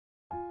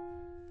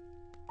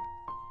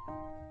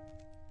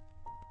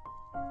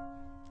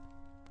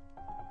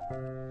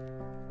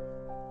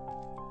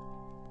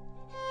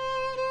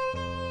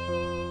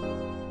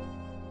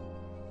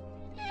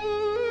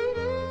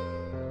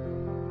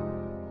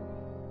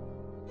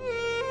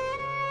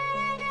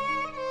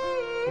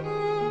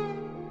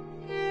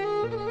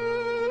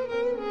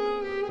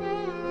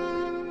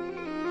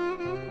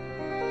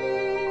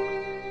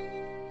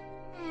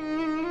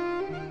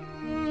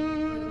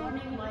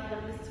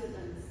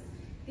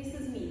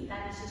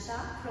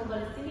Aisha from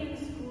Palestinian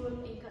School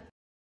in Qatar.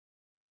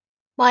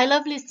 My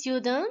lovely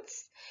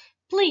students,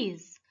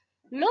 please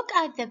look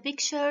at the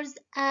pictures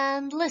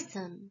and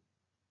listen.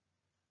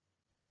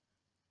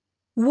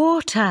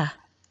 Water,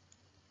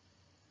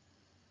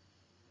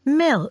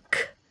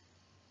 milk,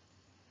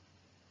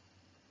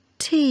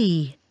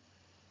 tea,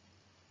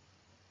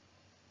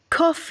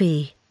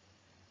 coffee,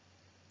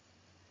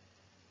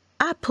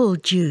 apple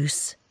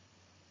juice,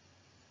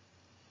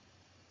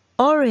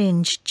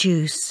 orange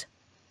juice.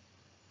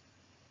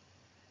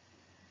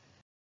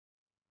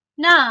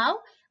 Now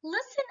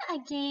listen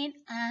again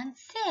and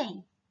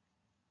say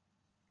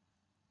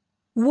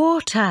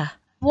Water,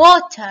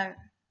 water,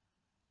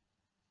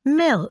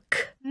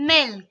 milk,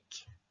 milk,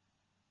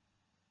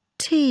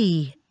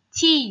 tea,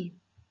 tea,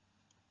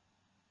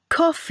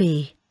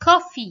 coffee,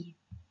 coffee,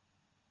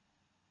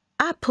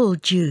 apple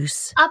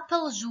juice,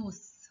 apple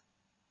juice,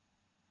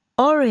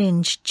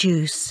 orange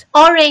juice.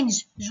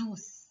 orange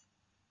juice.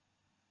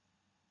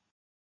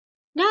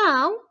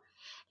 Now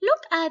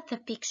look at the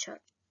picture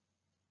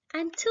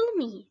and tell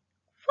me,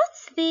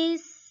 what's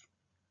this?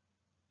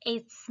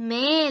 It's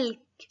milk.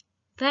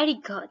 Very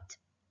good.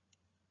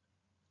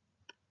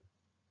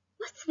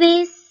 What's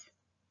this?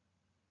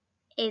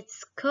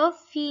 It's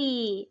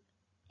coffee.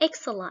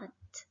 Excellent.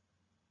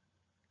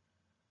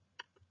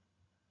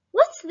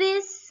 What's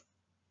this?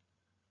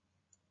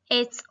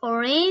 It's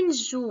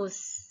orange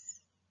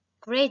juice.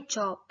 Great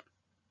job.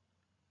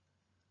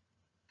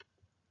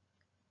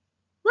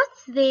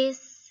 What's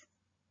this?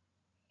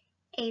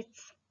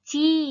 It's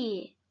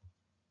tea.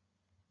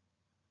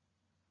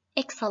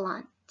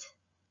 Excellent.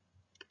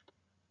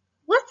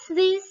 What's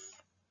this?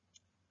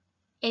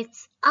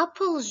 It's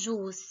apple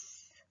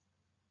juice.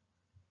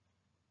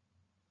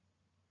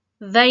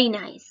 Very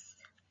nice.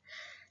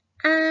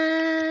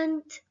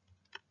 And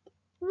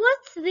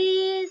what's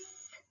this?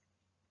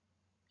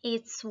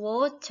 It's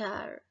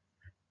water.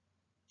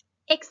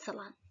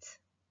 Excellent.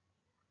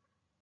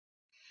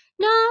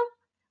 Now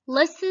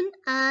listen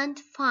and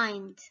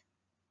find.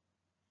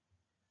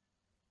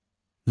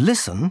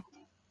 Listen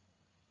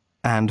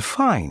and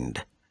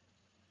find.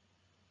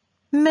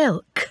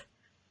 Milk,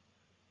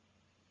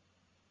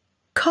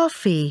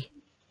 coffee,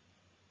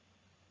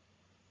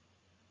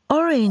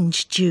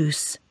 orange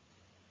juice,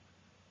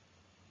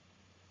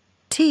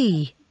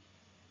 tea,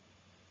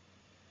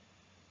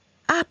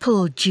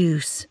 apple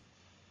juice,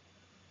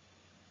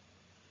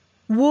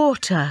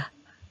 water.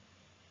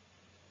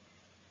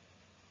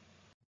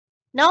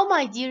 Now,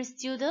 my dear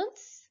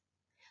students,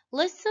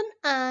 listen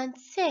and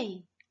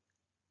say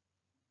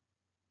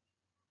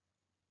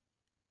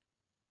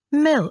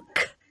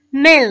Milk,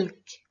 milk,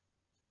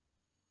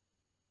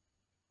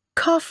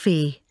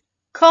 coffee,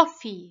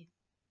 coffee,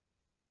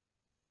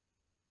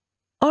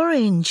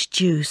 orange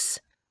juice,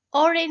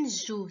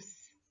 orange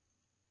juice,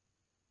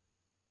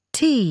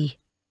 tea,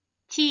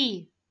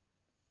 tea,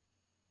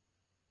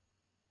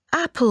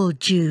 apple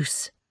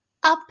juice,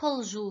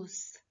 apple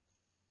juice,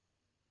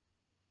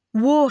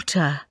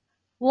 water,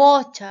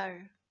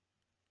 water.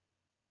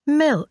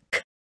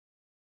 milk.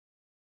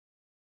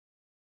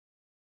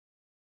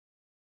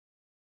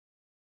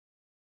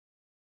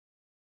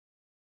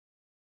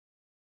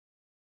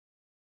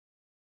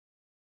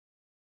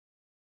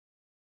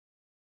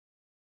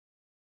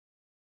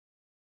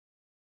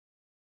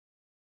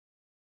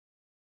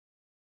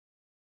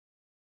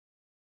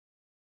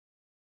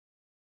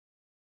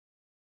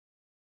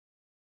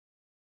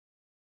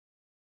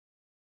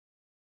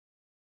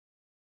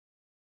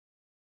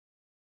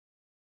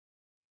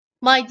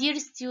 My dear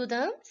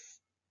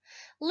students,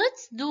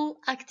 let's do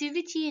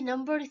activity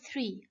number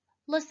 3.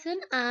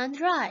 Listen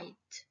and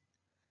write.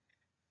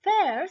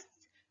 First,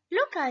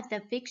 look at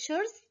the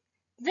pictures,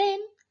 then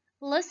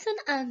listen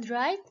and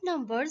write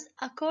numbers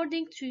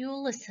according to your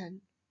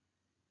lesson.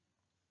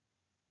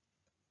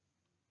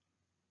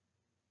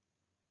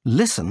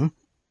 Listen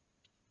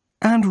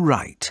and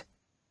write.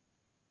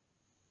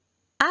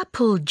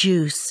 Apple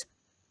juice,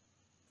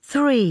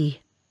 3.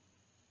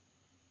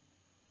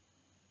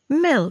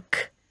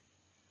 Milk,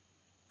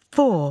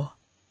 4.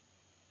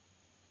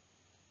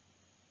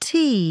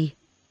 Tea,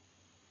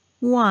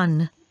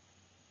 1.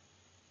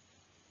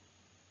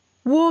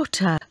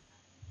 Water,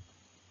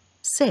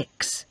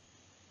 6.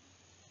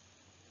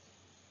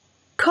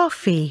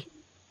 Coffee,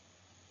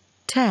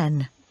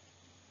 10.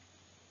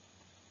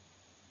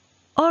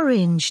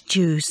 Orange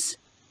juice,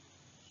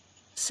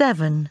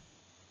 7.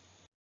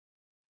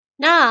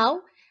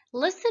 Now,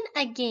 listen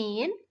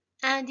again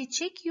and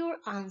check your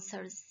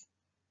answers.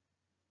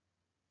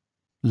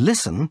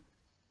 Listen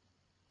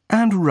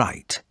and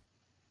write.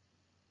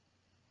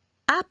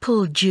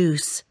 Apple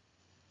juice,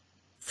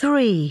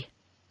 3.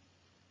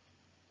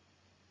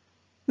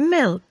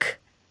 Milk,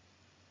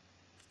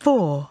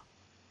 4.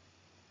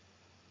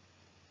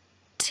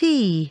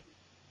 Tea,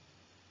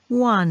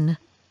 1.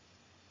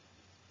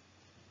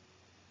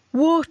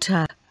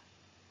 Water,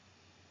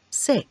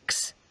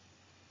 6.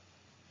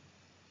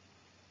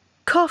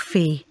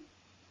 Coffee,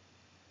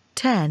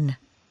 10.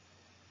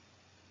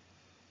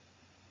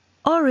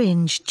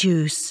 Orange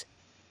juice,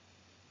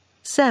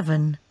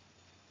 7.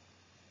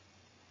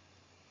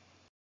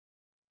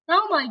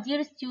 my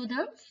dear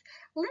students,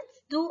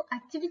 let's do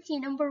activity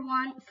number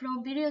 1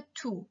 from period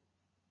 2,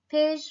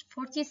 page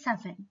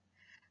 47.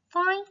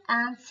 Find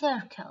and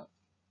circle.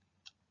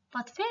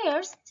 But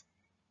first,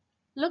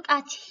 look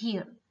at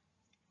here.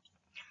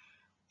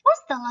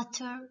 What's the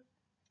letter?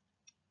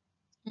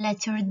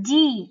 Letter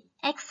D.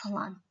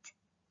 Excellent.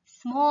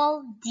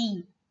 Small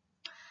d.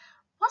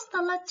 What's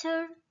the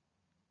letter?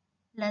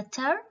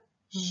 Letter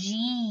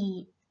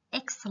G.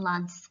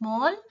 Excellent.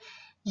 Small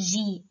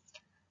g.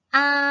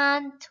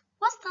 And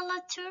what's the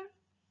letter?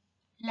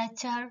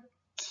 Letter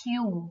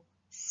Q.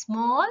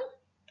 Small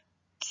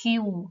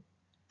q.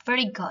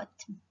 Very good.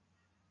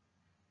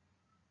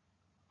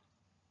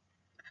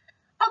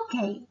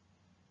 Okay.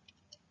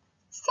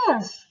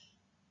 Search.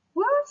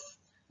 Where's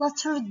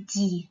letter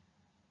D?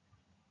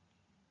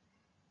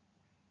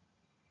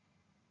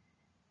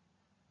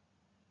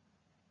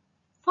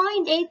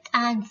 Find it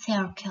and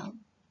circle.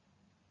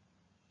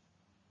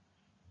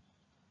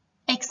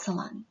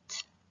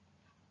 Excellent.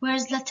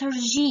 Where's letter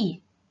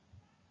G?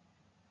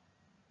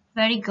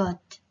 Very good.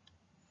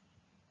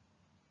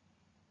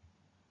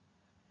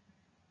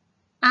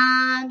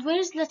 And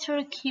where's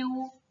letter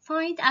Q?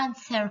 Find and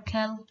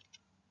circle.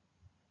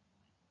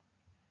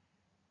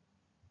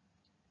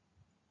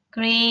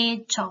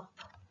 Great job.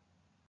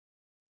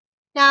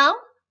 Now,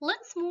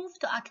 let's move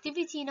to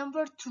activity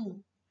number 2.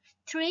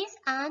 Trace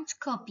and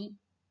copy.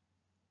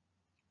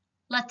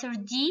 Letter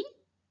D,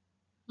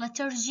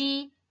 letter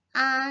G,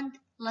 and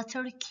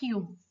letter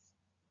Q.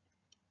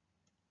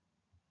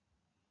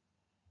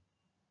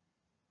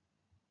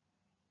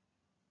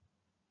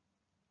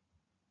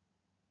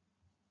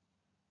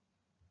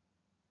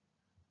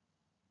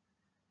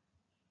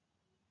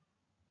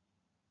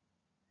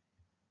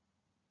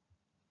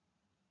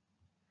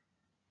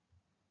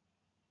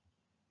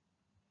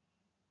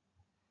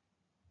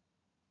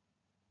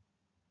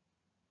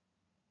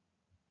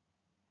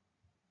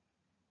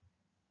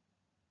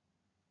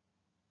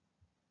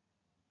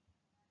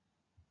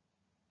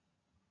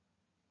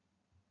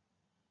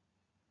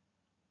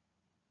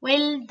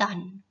 Well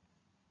done.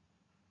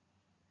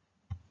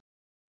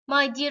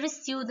 My dear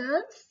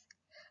students,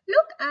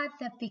 look at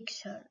the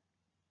picture.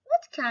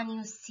 What can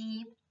you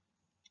see?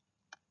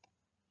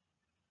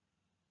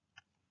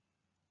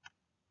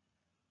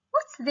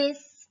 What's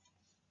this?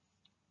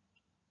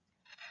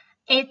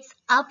 It's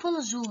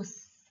apple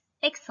juice.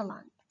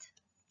 Excellent.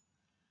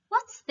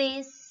 What's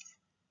this?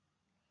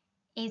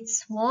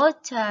 It's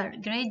water.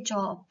 Great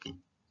job.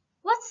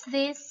 What's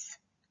this?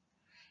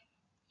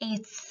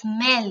 It's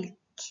milk.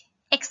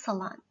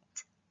 Excellent.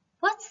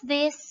 What's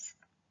this?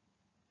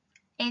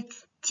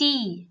 It's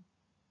tea.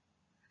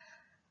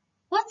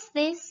 What's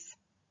this?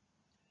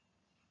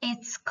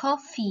 It's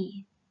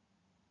coffee.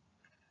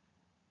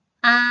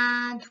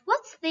 And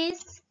what's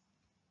this?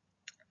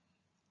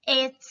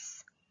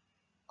 It's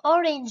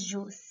orange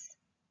juice.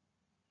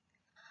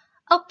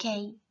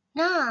 Okay,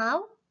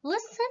 now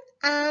listen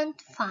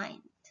and find.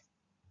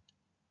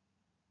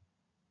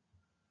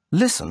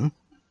 Listen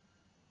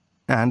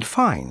and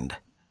find.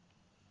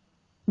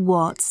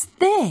 What's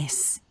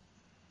this?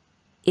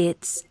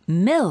 It's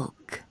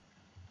milk.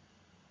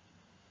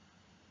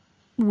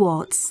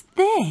 What's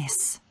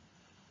this?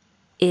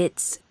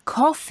 It's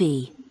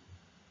coffee.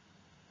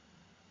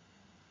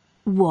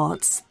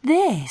 What's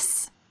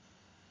this?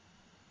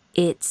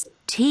 It's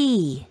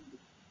tea.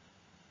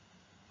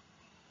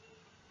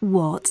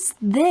 What's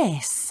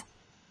this?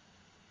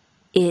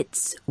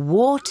 It's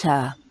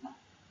water.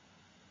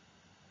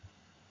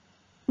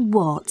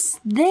 What's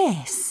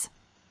this?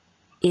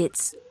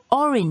 It's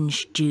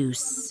orange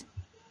juice.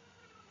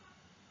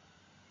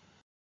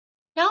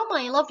 Now,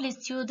 my lovely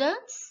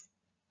students,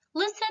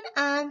 listen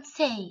and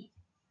say.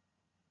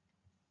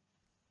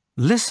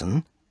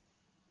 Listen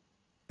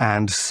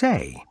and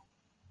say.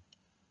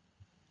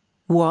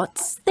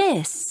 What's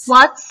this?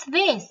 What's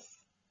this?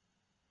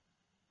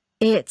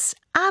 It's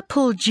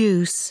apple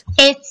juice.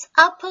 It's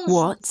apple juice.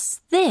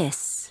 What's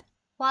this?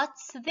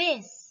 What's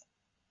this?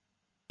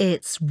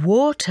 It's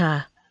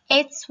water.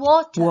 It's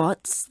water.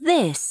 What's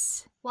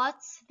this?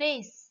 What's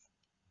this?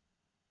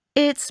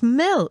 It's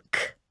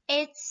milk.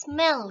 It's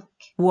milk.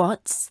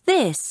 What's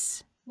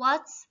this?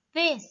 What's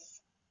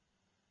this?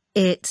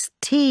 It's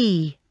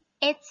tea.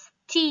 It's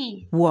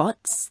tea.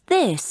 What's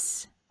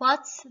this?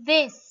 What's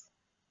this?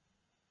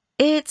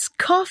 It's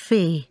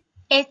coffee.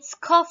 It's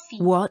coffee.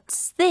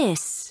 What's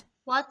this?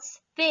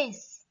 What's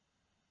this?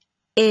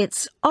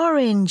 It's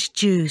orange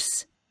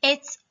juice.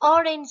 It's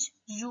orange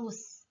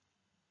juice.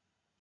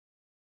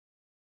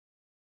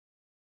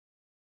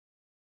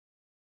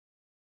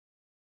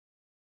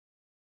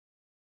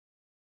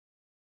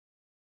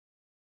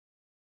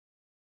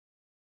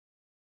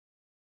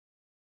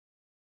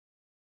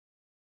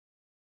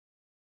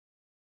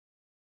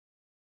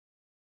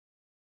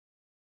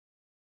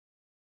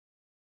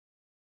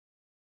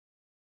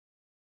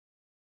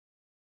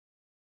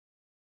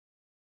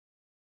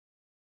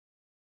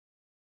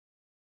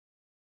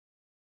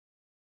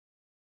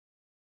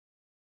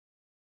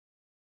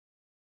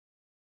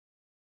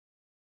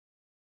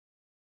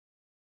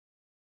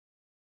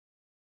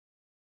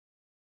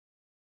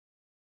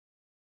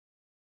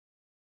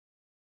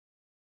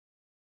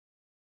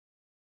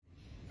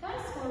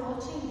 for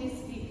watching this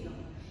video.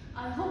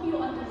 I hope you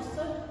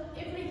understood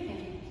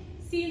everything.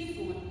 See you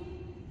soon.